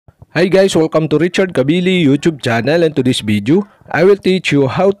Hi guys, welcome to Richard Cabile YouTube channel, and to this video, I will teach you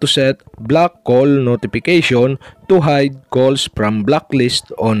how to set block call notification to hide calls from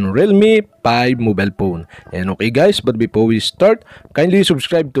Blacklist on Realme 5 mobile phone. And okay guys, but before we start, kindly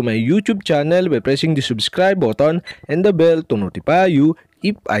subscribe to my YouTube channel by pressing the subscribe button and the bell to notify you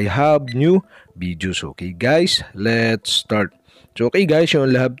if I have new videos. Okay guys, let's start. So okay guys, you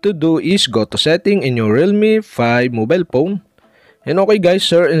all have to do is go to setting in your Realme 5 mobile phone. And okay guys,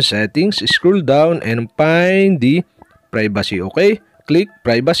 sir, in settings, scroll down and find the privacy. Okay, click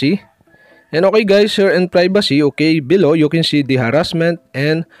privacy. And okay guys, sir, in privacy, okay, below you can see the harassment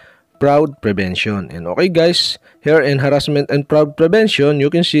and fraud prevention. And okay guys, here in harassment and fraud prevention, you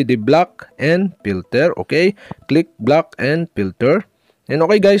can see the block and filter. Okay, click block and filter. And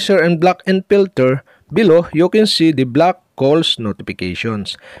okay guys, sir, in block and filter, below you can see the block calls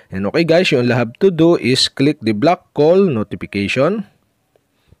notifications. And okay guys, you all have to do is click the block call notification.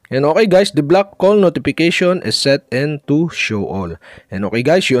 And okay guys, the block call notification is set and to show all. And okay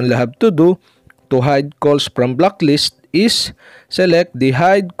guys, you only have to do to hide calls from blacklist is select the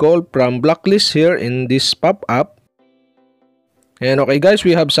hide call from blacklist here in this pop-up. And okay guys,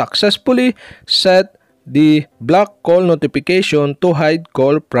 we have successfully set the block call notification to hide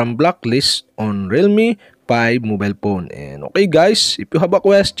call from blacklist on Realme 5 mobile phone. And okay guys, if you have a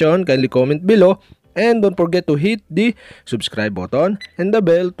question, kindly comment below. And don't forget to hit the subscribe button and the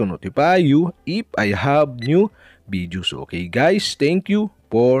bell to notify you if I have new videos. Okay guys, thank you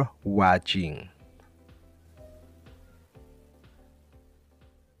for watching.